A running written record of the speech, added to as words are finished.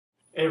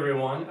Hey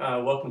everyone,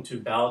 welcome to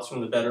Ballads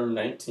from the Bedroom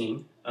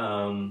 19.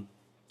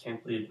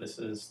 Can't believe this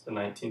is the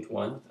 19th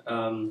one.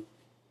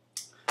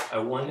 I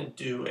want to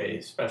do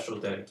a special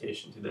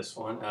dedication to this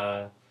one.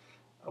 I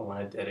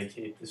want to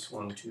dedicate this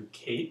one to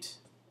Kate.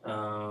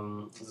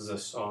 This is a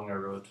song I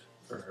wrote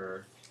for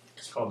her.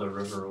 It's called The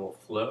River Will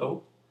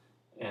Flow.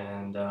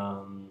 And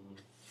I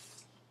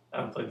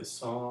haven't played this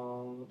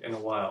song in a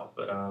while,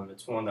 but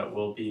it's one that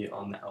will be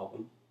on the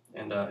album.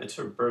 And it's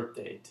her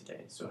birthday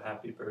today, so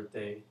happy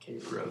birthday,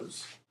 Kate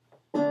Rose.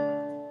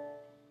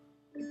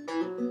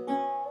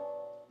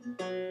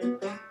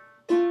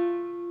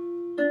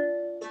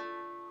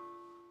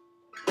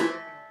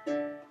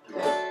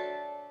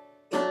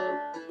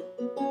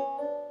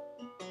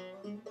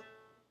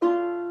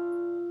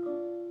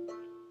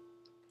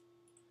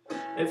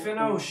 If an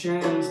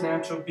ocean's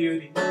natural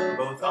beauty were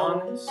both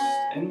honest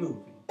and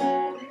moving,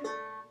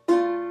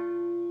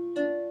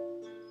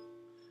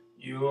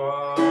 you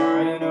are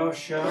an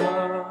ocean.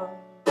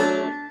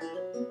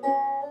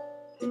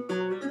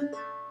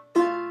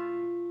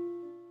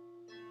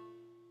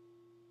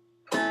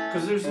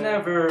 'Cause there's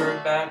never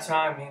bad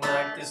timing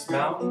like this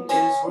mountain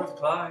is worth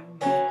climbing.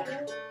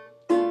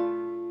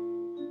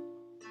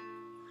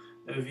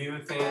 The view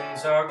of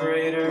things are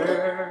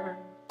greater.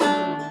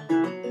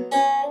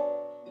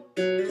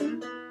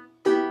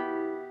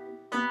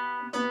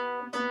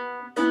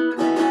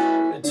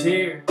 The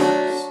tears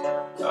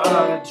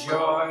of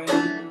joy,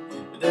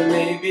 there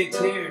may be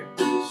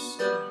tears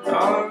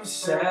of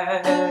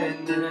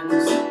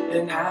sadness,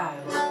 and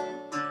at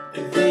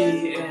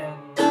the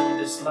end,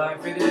 this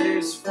life it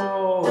is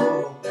full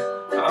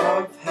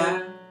of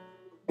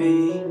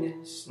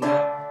happiness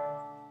now.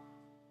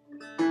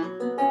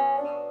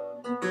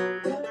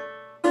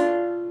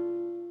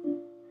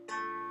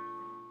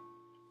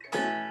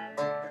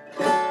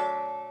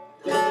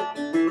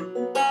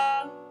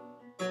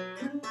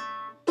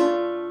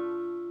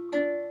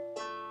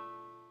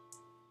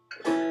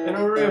 And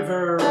a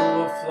river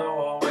will flow,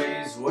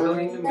 always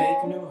willing to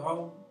make a new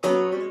home.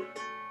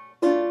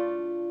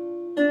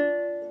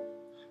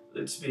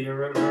 Let's be a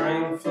river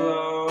and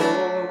flow.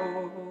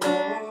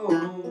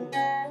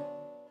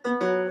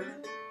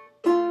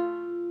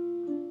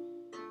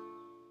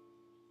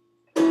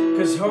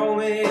 'Cause home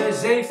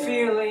is a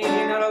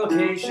feeling, not a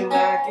location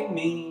that can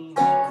mean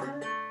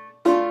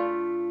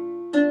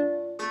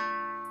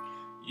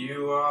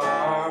you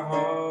are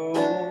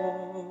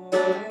home.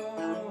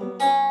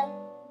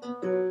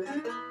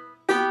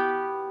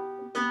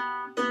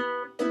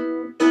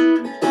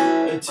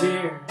 The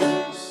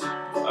tears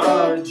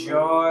of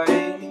joy,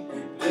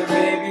 there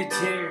may be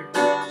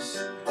tears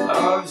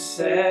of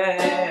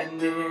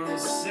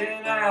sadness,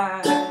 and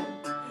at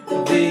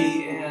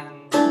the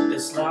end,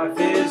 this life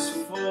is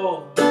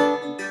full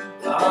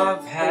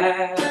of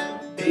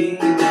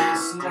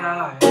happiness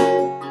now.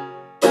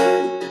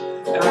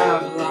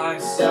 Of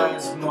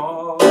life-size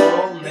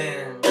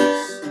moments,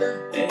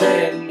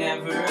 it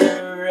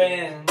never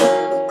ends.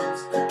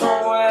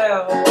 Oh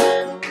well,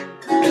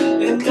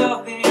 and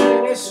nothing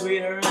is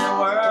sweeter in the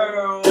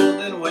world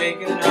than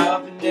waking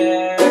up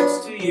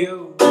next to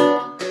you.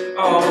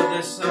 Oh,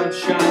 the sun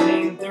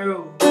shining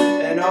through,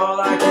 and all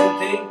I can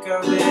think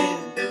of is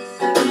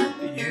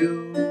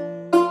you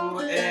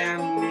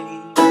and me.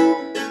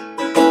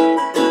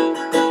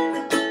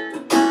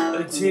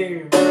 The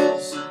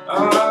tears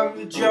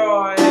of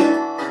joy,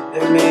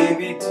 there may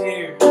be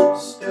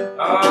tears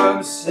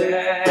of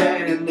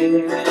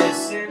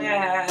sadness,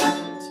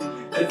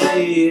 and at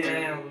the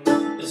end,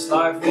 this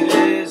life it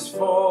is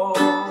full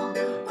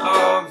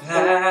of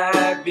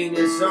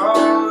happiness.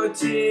 Oh,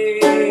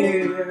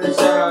 tears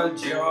of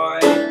joy,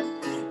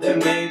 there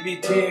may be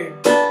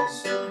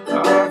tears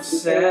of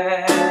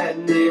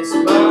sadness,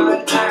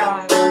 but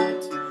at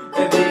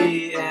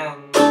the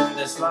end,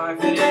 this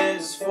life it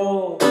is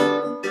full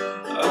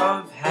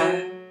of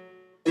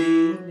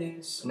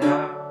happiness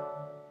now.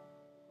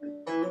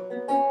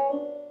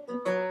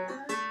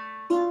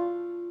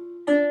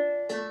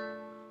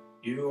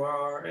 You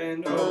are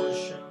an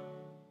ocean.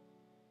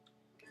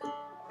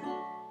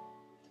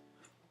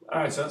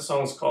 Alright, so that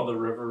song's called The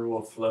River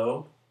Will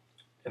Flow,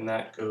 and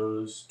that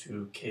goes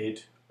to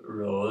Kate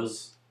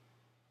Rose.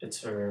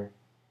 It's her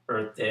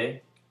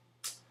birthday.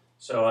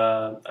 So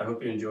I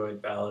hope you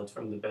enjoyed Ballads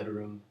from the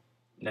Bedroom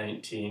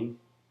 19.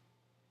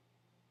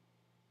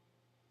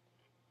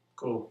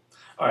 Cool.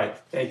 Alright,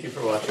 thank you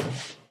for watching.